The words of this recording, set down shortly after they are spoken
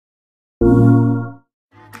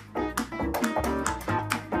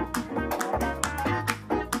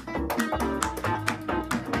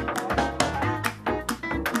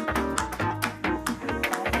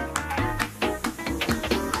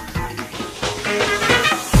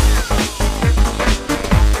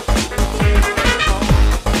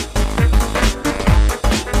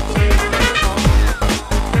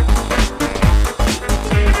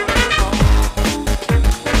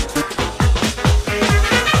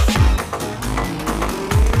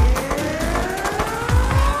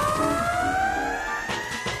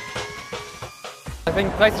I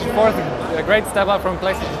think PlayStation 4 is a great step up from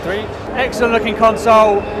PlayStation 3. Excellent looking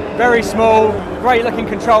console, very small, great looking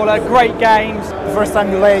controller, great games. The first time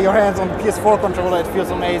you lay your hands on the Ps4 controller, it feels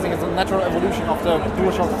amazing. It's a natural evolution of the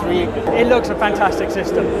DualShock 3. It looks a fantastic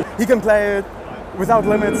system. He can play it without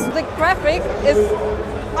limits. The graphic is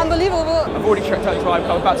unbelievable. I've already checked out Drive,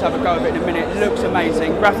 I'm about to have a go of it in a minute. It looks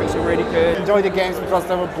amazing, graphics are really good. Enjoy the games because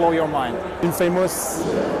they will blow your mind. Infamous,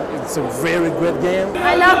 it's a very good game.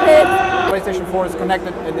 I love it. PlayStation 4 is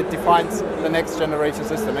connected and it defines the next generation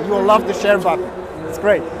system. And you will love the share button. It's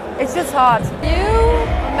great. It's just hard. New,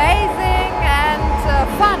 amazing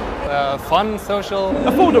and fun. Fun, social,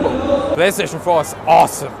 Affordable. PlayStation 4 is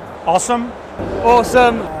awesome. Awesome.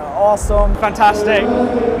 Awesome. Awesome. Fantastic.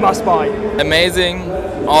 Must buy. Amazing,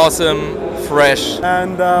 awesome, fresh.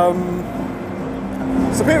 And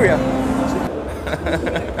superior.